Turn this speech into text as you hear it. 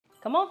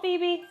Come on,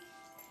 Phoebe.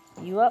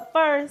 You up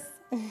first.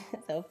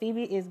 So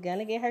Phoebe is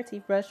gonna get her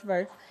teeth brushed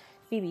first.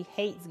 Phoebe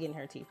hates getting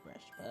her teeth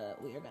brushed,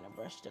 but we are gonna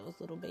brush those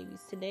little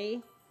babies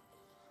today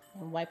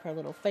and wipe her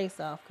little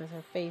face off because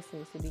her face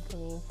needs to be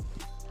clean.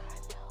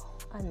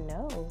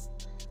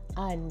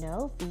 I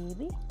know,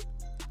 Phoebe.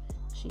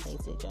 She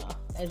hates it, y'all.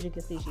 As you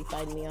can see, she's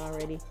fighting me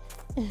already.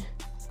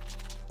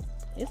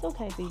 It's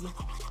okay, Phoebe. You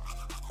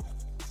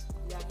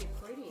gotta get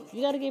pretty.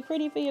 You gotta get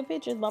pretty for your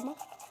pictures, mama.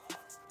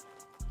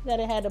 You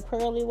gotta have the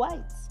pearly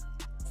whites.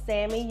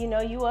 Sammy, you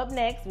know you up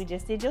next. We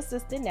just did your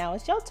sister. Now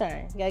it's your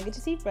turn. You gotta get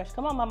your teeth brushed.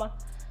 Come on, mama.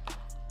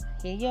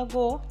 Here you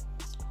go.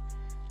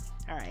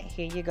 All right,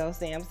 here you go,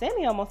 Sam.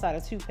 Sammy almost out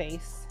of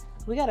toothpaste.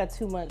 We got a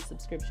 2-month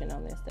subscription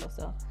on this, though,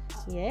 so.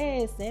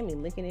 Yeah, Sammy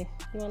licking it.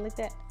 You wanna lick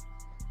that?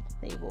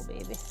 There you go,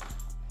 baby.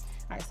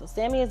 All right, so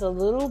Sammy is a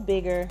little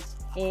bigger,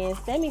 and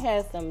Sammy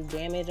has some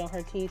damage on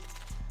her teeth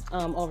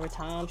over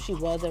time. She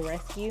was a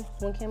rescue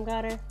when Kim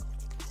got her.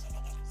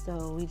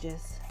 So we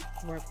just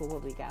work with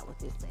what we got with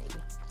this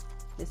baby.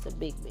 It's a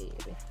big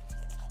baby.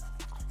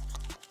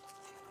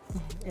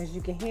 As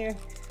you can hear,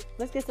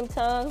 let's get some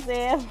tongues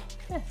there.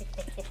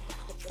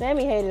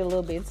 Sammy hated it a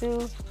little bit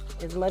too,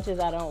 as much as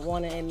I don't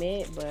want to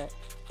admit, but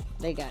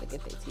they gotta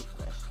get their teeth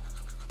brushed.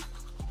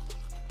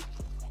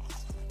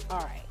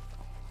 All right,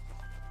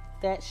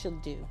 that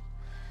should do.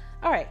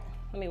 All right,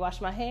 let me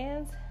wash my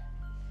hands,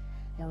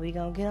 and we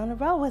gonna get on the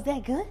road. Was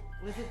that good?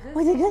 Was it good?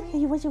 Was it good?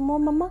 You want your more,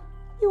 mama?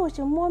 You want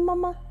your more,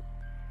 mama?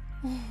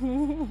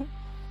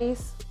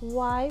 Face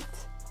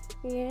wiped.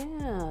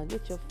 Yeah,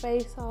 get your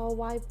face all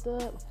wiped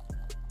up.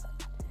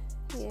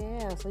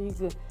 Yeah, so you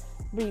could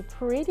be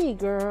pretty,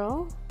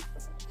 girl.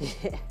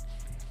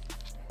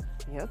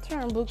 Your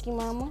turn, Bookie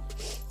mama.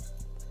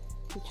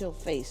 Get your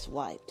face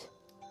wiped.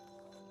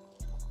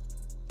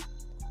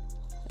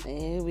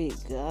 There we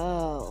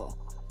go.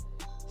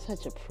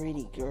 Such a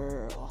pretty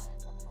girl.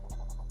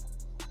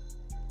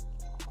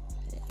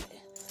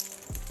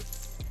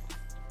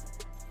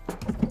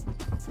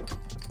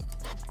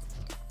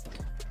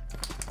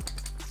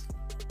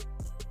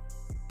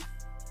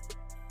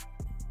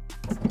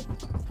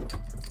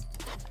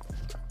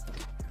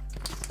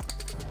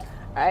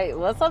 All right,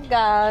 what's up,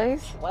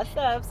 guys? What's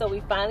up? So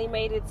we finally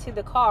made it to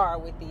the car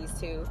with these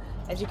two.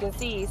 As you can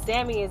see,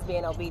 Sammy is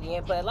being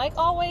obedient, but like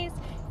always,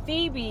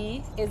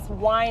 Phoebe is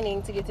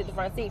whining to get to the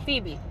front seat.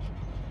 Phoebe.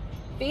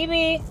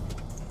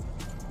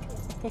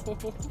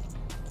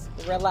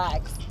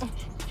 Relax.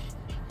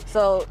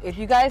 So if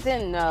you guys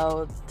didn't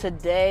know,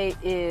 today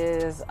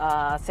is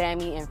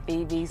Sami and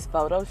Phoebe's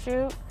photo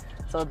shoot.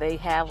 So they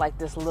have like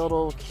this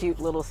little cute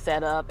little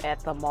setup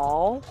at the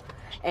mall.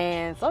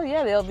 And so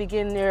yeah, they'll be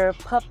getting their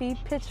puppy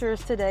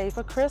pictures today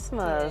for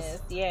Christmas.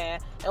 Yes, yeah.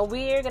 And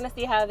we're gonna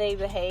see how they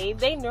behave.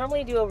 They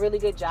normally do a really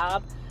good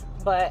job,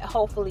 but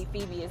hopefully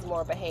Phoebe is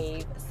more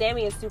behaved.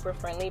 Sammy is super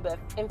friendly,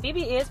 and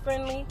Phoebe is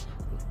friendly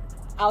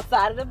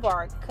outside of the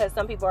bark, because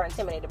some people are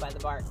intimidated by the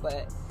bark,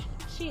 but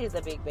she is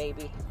a big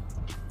baby.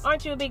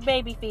 Aren't you a big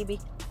baby, Phoebe?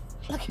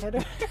 Look at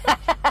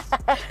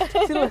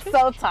her. She looks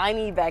so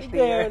tiny back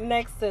there.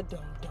 Next to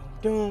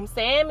Doom.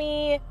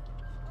 Sammy.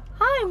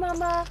 Hi,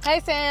 mama. Hey,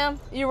 Sam.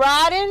 You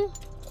riding?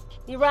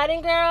 You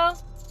riding,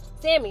 girl?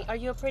 Sammy, are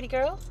you a pretty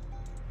girl?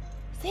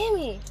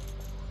 Sammy.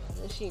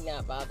 She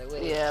not bothered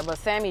with it. Yeah, but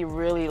Sammy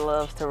really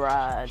loves to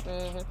ride.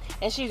 Mm-hmm.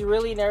 And she's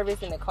really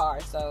nervous in the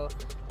car, so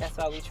that's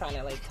why we're trying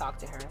to like talk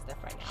to her and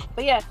stuff right now.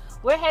 But yeah,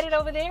 we're headed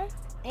over there,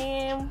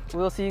 and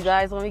we'll see you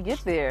guys when we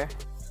get there.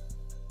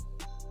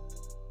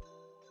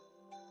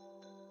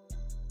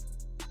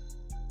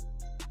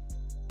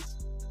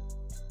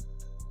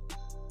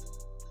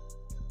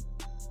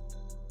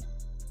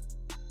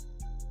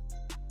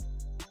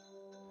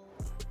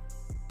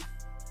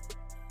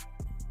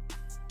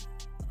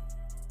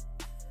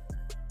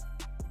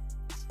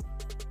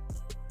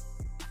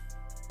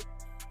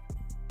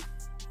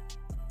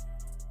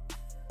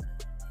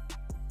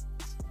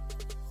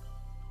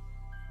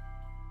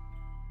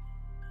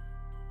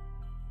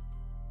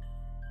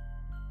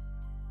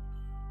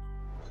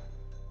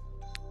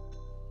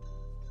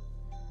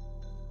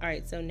 all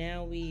right, so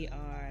now we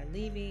are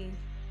leaving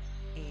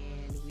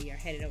and we are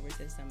headed over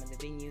to some of the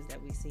venues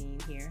that we've seen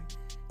here.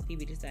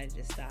 Phoebe decided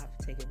to stop,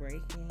 take a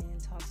break,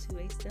 and talk to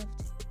a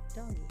stuffed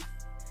doggy.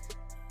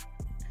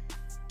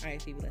 All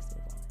right, Phoebe, let's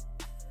move on.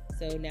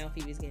 So now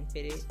Phoebe's getting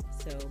fitted.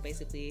 So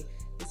basically,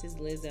 this is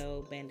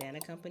Lizo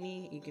Bandana Co.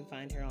 You can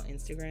find her on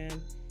Instagram.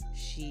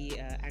 She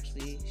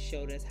actually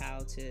showed us how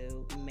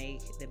to make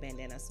the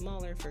bandana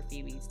smaller for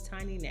Phoebe's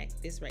tiny neck.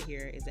 This right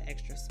here is an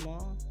extra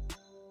small.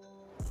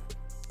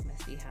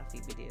 Let's see how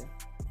Phoebe do.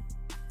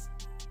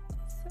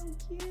 So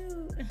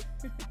cute.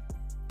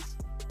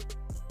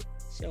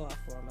 Show off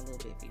for him a little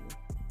bit, Phoebe.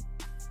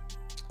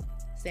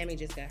 Sammy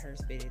just got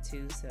hers fitted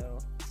too, so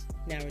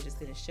now we're just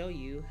gonna show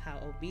you how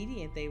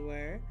obedient they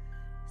were.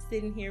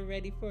 Sitting here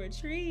ready for a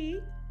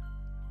treat.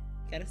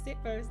 Gotta sit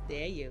first.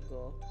 There you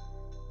go.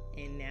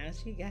 And now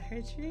she got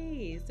her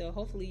treat. So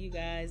hopefully you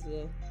guys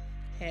will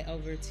head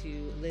over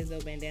to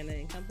Lizo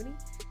Bandana Co.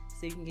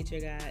 so you can get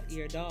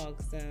your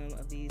dog some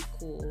of these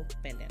cool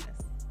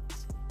bandanas.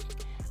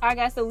 All right,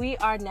 guys, so we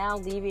are now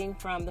leaving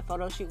from the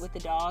photo shoot with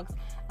the dogs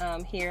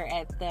here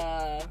at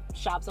the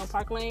shops on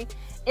Park Lane.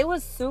 It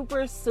was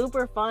super,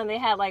 super fun. They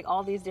had like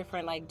all these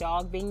different like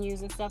dog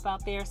venues and stuff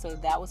out there, so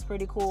that was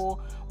pretty cool.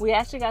 We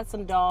actually got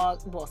some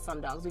dogs, well,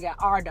 some dogs. We got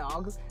our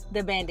dogs,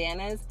 the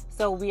bandanas.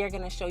 So we are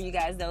going to show you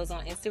guys those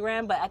on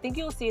Instagram, but I think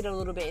you'll see it a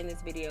little bit in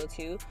this video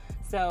too.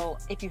 So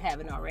if you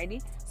haven't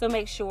already, so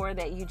make sure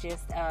that you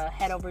just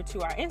head over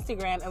to our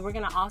Instagram, and we're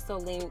going to also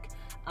link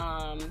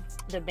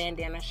the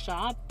bandana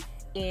shop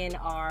in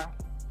our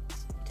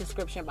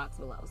description box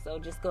below. So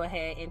just go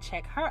ahead and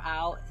check her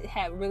out. It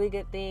had really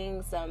good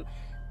things, some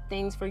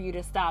things for you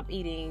to stop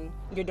eating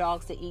your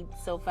dogs to eat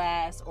so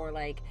fast, or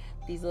like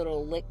these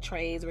little lick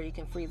trays where you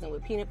can freeze them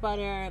with peanut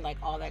butter, like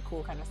all that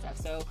cool kind of stuff.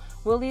 So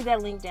we'll leave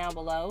that link down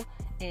below.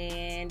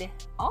 And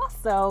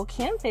also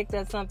Kim picked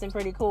up something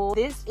pretty cool.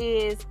 This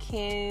is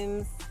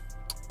Kim's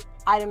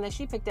item that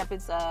she picked up.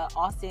 It's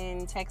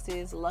Austin,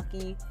 Texas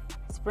Lucky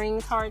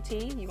Springs hard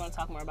tea. You want to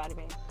talk more about it,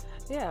 babe?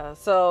 Yeah,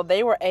 so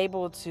they were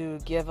able to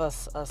give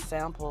us a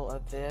sample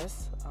of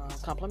this,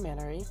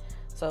 complimentary.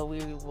 So we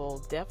will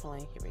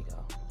definitely, here we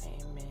go.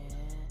 Amen.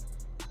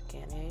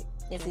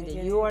 It's either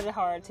you or the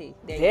hard tea.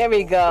 There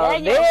we go.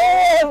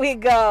 There we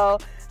go.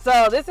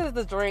 So this is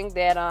the drink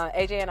that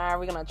AJ and I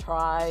are going to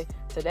try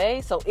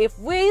today. So if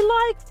we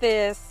like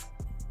this,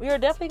 we are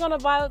definitely going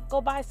to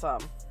go buy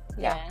some.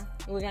 Yeah,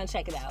 we're going to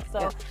check it out.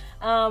 So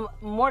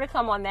more to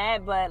come on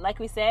that. But like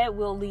we said,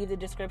 we'll leave the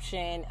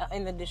description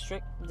in the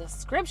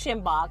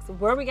description box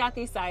where we got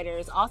these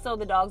ciders. Also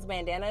the dogs'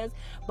 bandanas.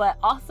 But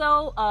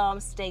also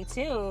stay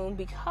tuned,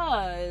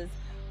 because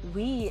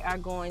we are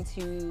going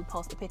to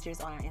post the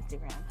pictures on our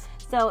Instagram.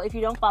 So if you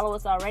don't follow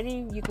us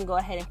already, you can go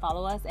ahead and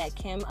follow us at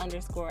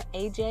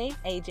Kim_AJ,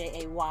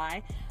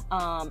 AJAY.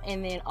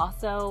 And then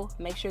also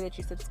make sure that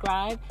you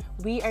subscribe.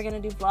 We are going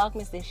to do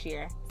Vlogmas this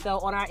year. So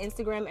on our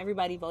Instagram,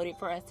 everybody voted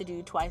for us to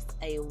do twice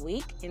a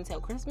week until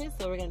Christmas.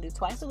 So we're going to do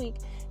twice a week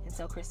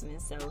until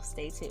Christmas. So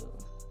stay tuned.